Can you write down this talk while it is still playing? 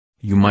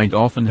You might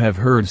often have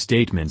heard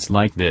statements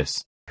like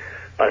this.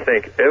 I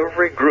think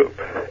every group,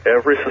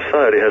 every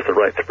society has the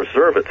right to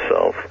preserve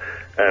itself,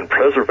 and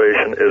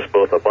preservation is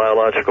both a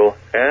biological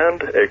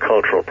and a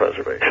cultural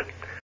preservation.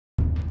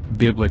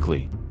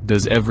 Biblically,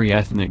 does every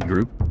ethnic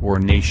group or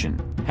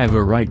nation have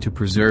a right to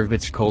preserve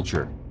its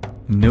culture?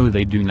 No,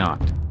 they do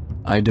not.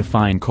 I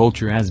define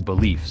culture as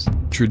beliefs,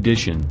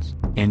 traditions,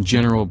 and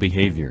general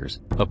behaviors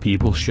a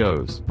people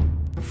shows.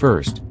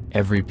 First,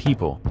 every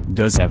people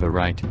does have a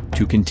right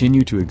to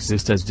continue to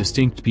exist as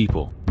distinct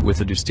people, with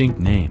a distinct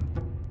name.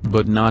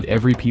 But not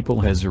every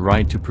people has a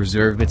right to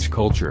preserve its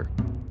culture.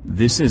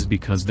 This is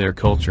because their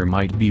culture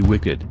might be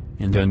wicked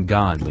and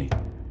ungodly,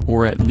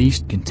 or at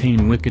least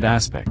contain wicked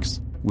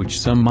aspects, which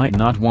some might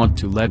not want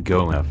to let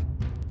go of.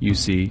 You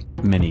see,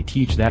 many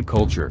teach that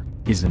culture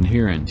is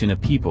inherent in a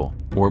people,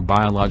 or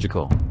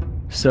biological.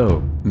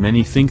 So,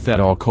 many think that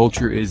all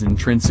culture is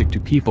intrinsic to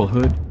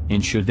peoplehood,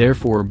 and should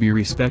therefore be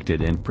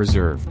respected and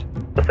preserved.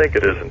 I think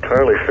it is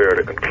entirely fair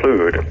to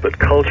conclude that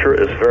culture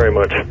is very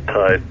much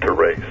tied to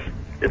race.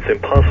 It's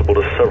impossible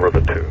to sever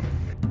the two.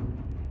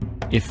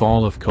 If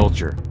all of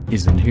culture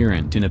is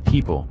inherent in a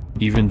people,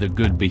 even the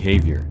good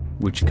behavior,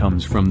 which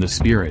comes from the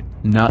spirit,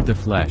 not the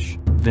flesh,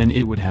 then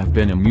it would have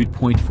been a moot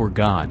point for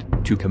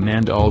God to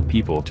command all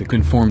people to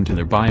conform to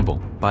the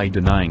Bible by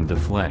denying the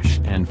flesh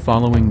and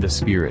following the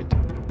spirit.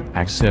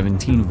 Acts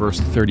 17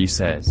 verse 30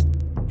 says,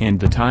 "And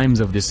the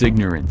times of this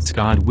ignorance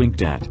God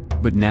winked at,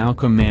 but now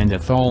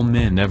commandeth all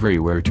men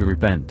everywhere to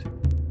repent."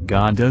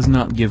 God does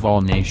not give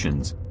all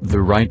nations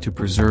the right to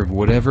preserve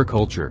whatever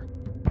culture.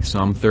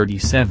 Psalm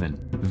 37,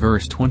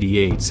 verse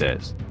 28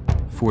 says,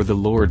 "For the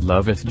Lord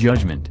loveth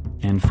judgment,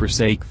 and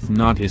forsaketh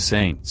not his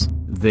saints,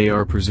 they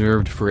are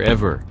preserved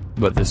forever,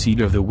 but the seed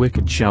of the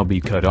wicked shall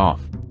be cut off."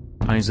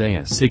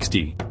 Isaiah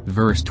 60,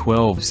 verse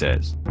 12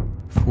 says,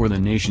 "For the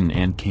nation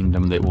and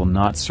kingdom that will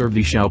not serve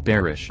thee shall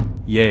perish,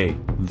 yea,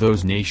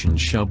 those nations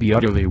shall be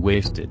utterly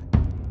wasted."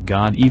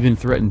 God even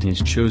threatened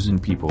his chosen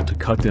people to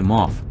cut them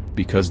off,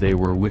 because they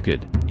were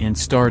wicked, and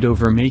start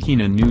over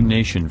making a new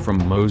nation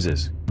from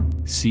Moses.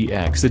 See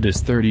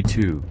Exodus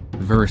 32,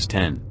 verse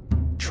 10.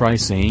 Try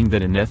saying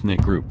that an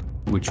ethnic group,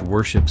 which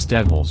worships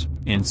devils,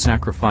 and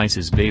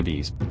sacrifices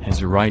babies,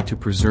 has a right to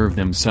preserve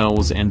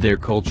themselves and their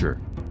culture.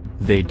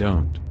 They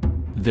don't.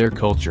 Their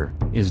culture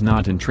is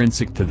not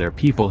intrinsic to their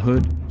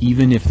peoplehood,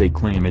 even if they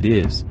claim it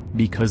is,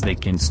 because they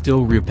can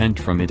still repent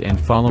from it and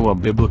follow a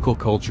biblical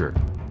culture.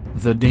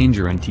 The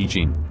danger in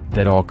teaching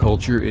that all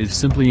culture is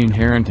simply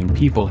inherent in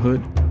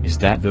peoplehood is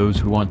that those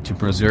who want to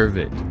preserve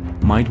it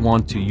might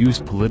want to use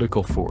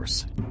political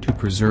force to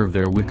preserve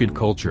their wicked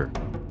culture.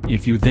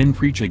 If you then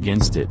preach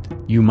against it,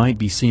 you might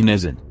be seen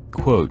as an,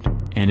 quote,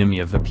 enemy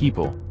of the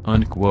people,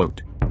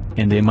 unquote.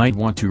 And they might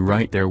want to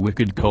write their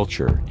wicked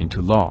culture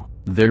into law,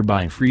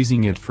 thereby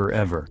freezing it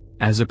forever,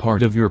 as a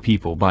part of your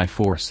people by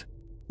force.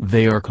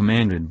 They are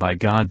commanded by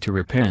God to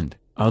repent,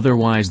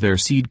 otherwise their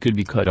seed could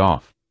be cut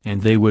off,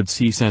 and they would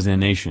cease as a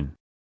nation.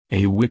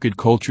 A wicked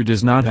culture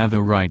does not have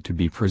a right to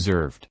be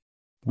preserved.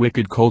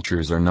 Wicked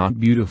cultures are not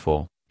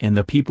beautiful, and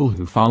the people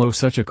who follow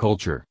such a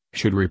culture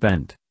should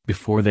repent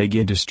before they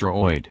get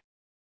destroyed.